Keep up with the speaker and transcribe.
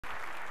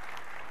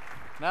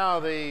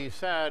Now, the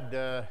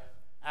sad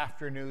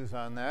after news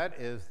on that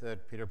is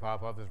that Peter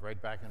Popoff is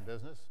right back in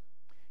business.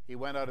 He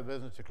went out of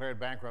business, declared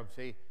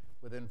bankruptcy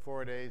within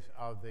 4 days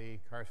of the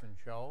Carson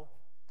show.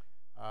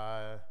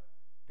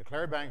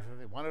 Declared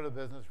bankruptcy, went out of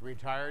business,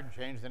 retired,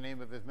 changed the name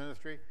of his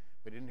ministry.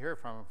 We didn't hear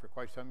from him for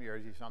quite some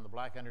years. He's on the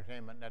Black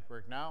Entertainment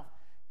Network now.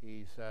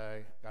 He's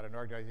got an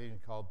organization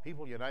called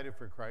People United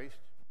for Christ,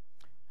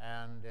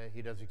 and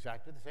he does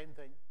exactly the same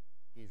thing.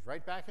 He's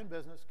right back in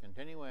business,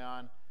 continuing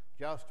on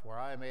just where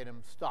I made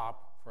him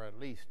stop for at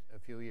least a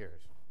few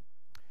years.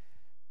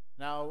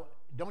 Now,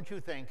 don't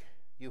you think,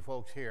 you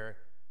folks here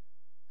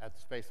at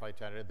the Space Flight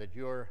Center, that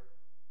you're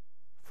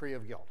free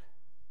of guilt?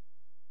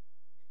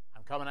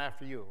 I'm coming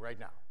after you right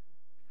now.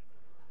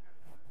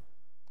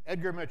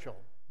 Edgar Mitchell,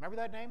 remember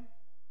that name?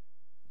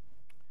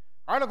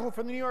 Article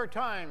from the New York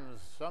Times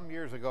some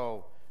years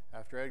ago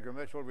after Edgar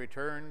Mitchell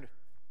returned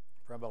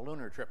from a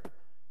lunar trip.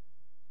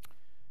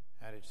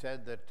 And it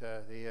said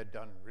that he had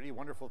done really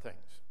wonderful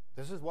things.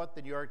 This is what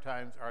the New York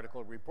Times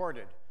article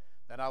reported.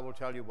 Then I will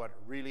tell you what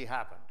really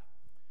happened.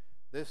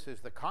 This is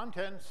the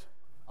contents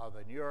of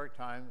the New York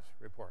Times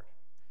report.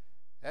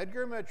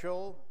 Edgar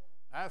Mitchell,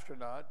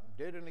 astronaut,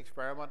 did an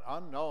experiment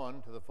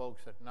unknown to the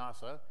folks at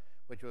NASA,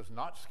 which was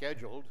not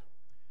scheduled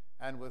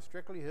and was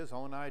strictly his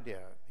own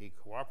idea. He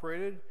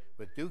cooperated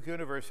with Duke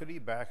University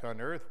back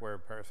on Earth, where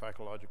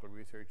parapsychological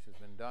research has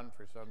been done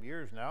for some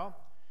years now,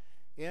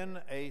 in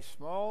a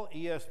small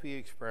ESP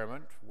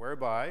experiment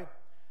whereby,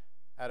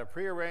 at a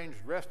prearranged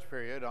rest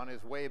period on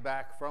his way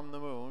back from the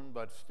moon,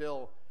 but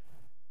still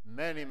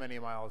many, many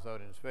miles out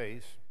in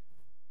space,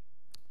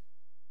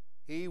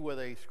 he, with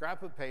a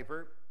scrap of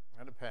paper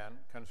and a pen,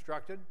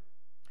 constructed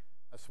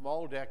a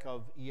small deck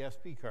of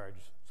ESP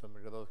cards,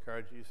 similar to those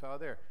cards you saw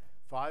there.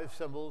 5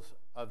 symbols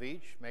of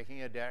each,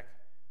 making a deck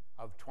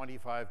of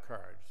 25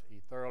 cards.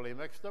 He thoroughly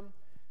mixed them.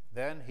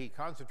 Then he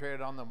concentrated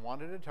on them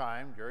one at a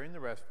time during the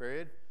rest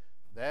period.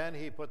 Then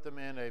he put them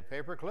in a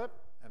paper clip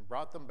and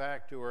brought them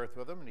back to Earth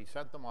with him, and he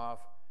sent them off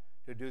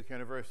to Duke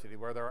University,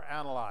 where they were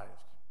analyzed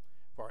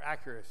for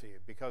accuracy,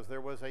 because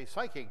there was a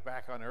psychic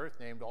back on Earth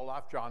named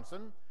Olaf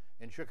Johnson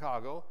in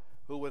Chicago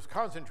who was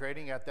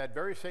concentrating at that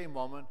very same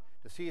moment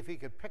to see if he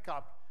could pick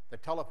up the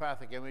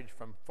telepathic image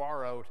from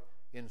far out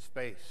in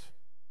space.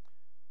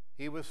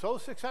 He was so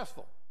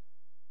successful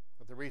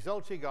that the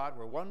results he got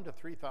were 1 to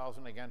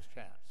 3,000 against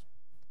chance.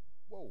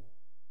 Whoa,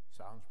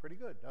 sounds pretty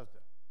good, doesn't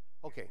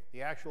it? Okay,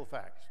 the actual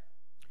facts.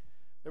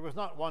 There was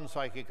not one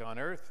psychic on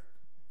Earth,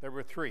 there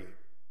were 3.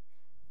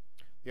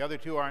 The other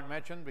 2 aren't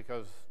mentioned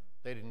because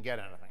they didn't get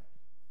anything.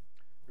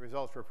 The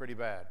results were pretty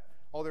bad.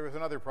 Oh, there was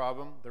another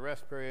problem. The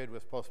rest period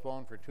was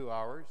postponed for 2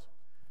 hours.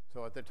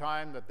 So at the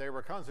time that they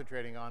were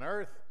concentrating on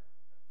Earth,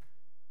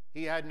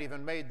 he hadn't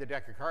even made the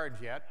deck of cards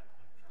yet.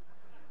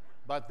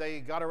 But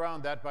they got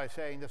around that by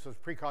saying this was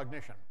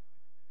precognition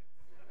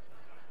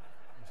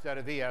instead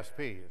of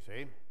ESP, you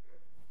see.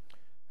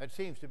 That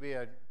seems to be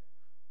a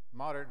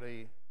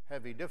moderately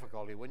heavy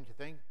difficulty, wouldn't you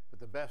think? But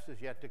the best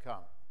is yet to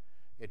come.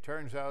 It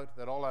turns out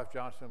that Olaf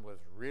Johnson was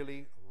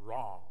really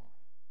wrong.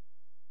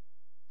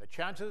 The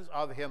chances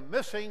of him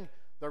missing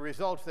the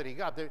results that he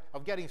got,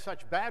 of getting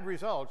such bad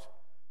results,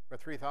 were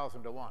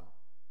 3,000 to 1.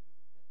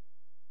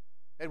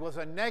 It was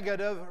a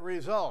negative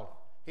result.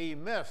 He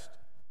missed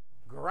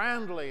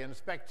grandly and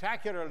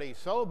spectacularly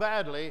so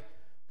badly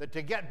that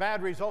to get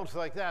bad results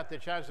like that, the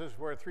chances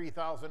were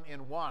 3,000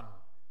 in 1.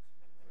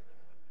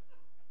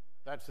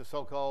 That's the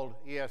so-called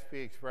ESP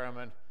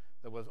experiment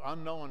that was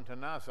unknown to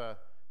NASA,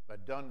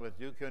 but done with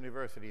Duke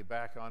University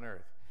back on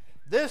Earth.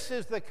 This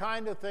is the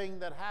kind of thing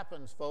that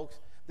happens,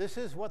 folks. This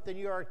is what the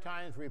New York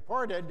Times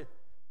reported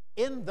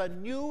in the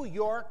New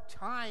York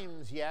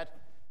Times,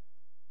 yet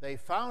they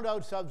found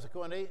out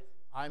subsequently,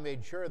 I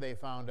made sure they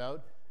found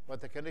out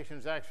what the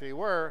conditions actually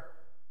were.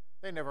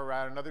 They never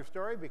ran another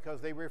story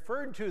because they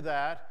referred to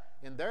that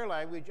in their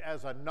language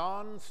as a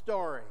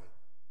non-story.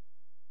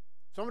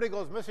 Somebody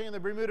goes missing in the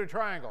Bermuda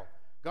Triangle,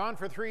 gone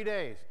for 3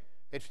 days.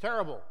 It's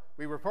terrible.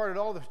 We reported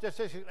all the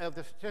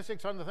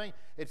statistics on the thing.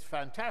 It's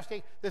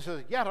fantastic. This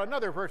is yet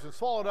another person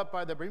swallowed up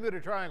by the Bermuda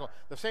Triangle.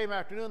 The same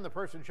afternoon, the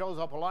person shows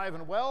up alive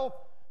and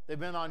well. They've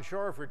been on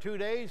shore for 2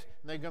 days,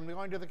 and they're going to be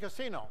going to the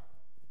casino.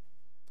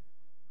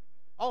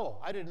 Oh,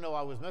 I didn't know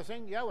I was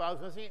missing. Yeah, well, I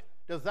was missing.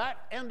 Does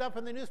that end up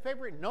in the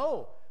newspaper?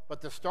 No.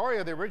 But the story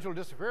of the original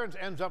disappearance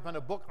ends up in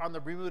a book on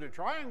the Bermuda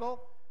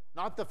Triangle,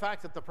 not the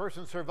fact that the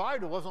person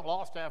survived and wasn't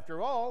lost after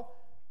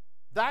all.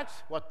 That's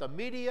what the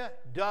media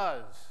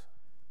does.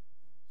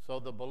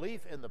 So the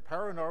belief in the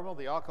paranormal,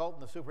 the occult,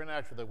 and the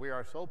supernatural that we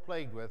are so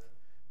plagued with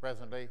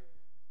presently,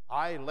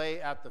 I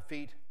lay at the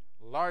feet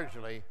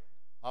largely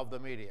of the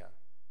media.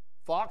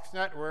 Fox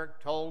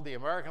Network told the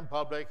American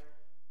public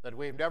that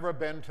we've never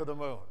been to the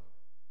moon.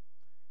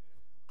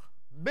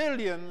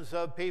 Millions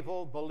of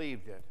people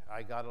believed it.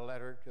 I got a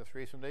letter just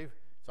recently,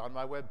 it's on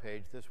my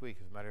webpage this week,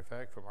 as a matter of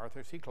fact, from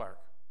Arthur C. Clarke,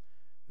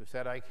 who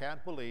said, I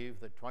can't believe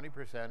that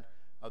 20%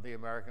 of the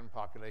American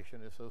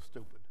population is so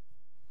stupid.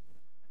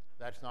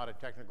 That's not a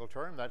technical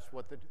term. That's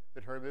what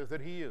the term is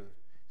that he used.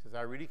 He says,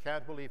 I really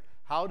can't believe.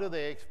 How do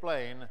they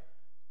explain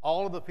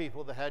all of the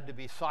people that had to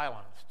be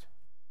silenced.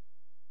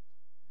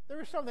 There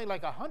was something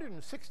like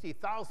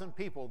 160,000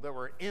 people that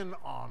were in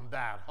on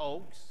that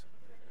hoax.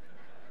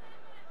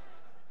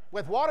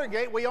 With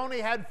Watergate, we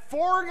only had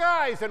 4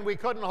 guys and we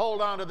couldn't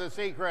hold on to the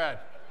secret.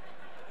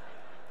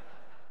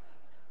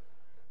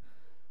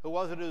 Who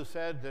was it who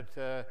said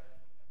that,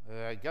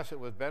 I guess it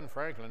was Ben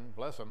Franklin,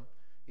 bless him,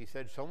 he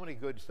said so many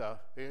good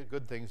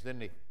things,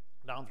 didn't he,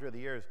 down through the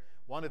years.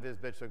 One of his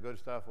bits of good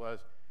stuff was,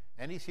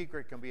 any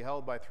secret can be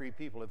held by 3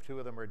 people if 2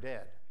 of them are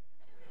dead.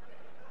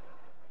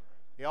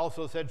 He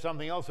also said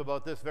something else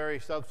about this very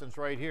substance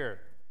right here.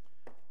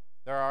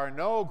 There are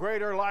no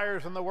greater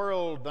liars in the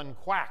world than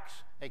quacks,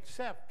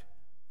 except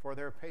for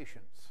their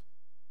patience.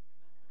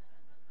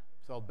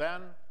 So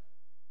Ben,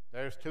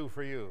 there's 2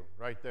 for you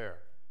right there.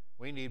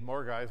 We need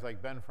more guys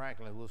like Ben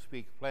Franklin who will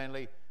speak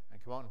plainly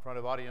and come out in front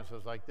of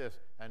audiences like this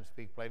and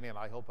speak plainly, and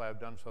I hope I have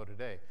done so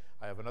today.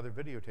 I have another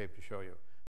videotape to show you.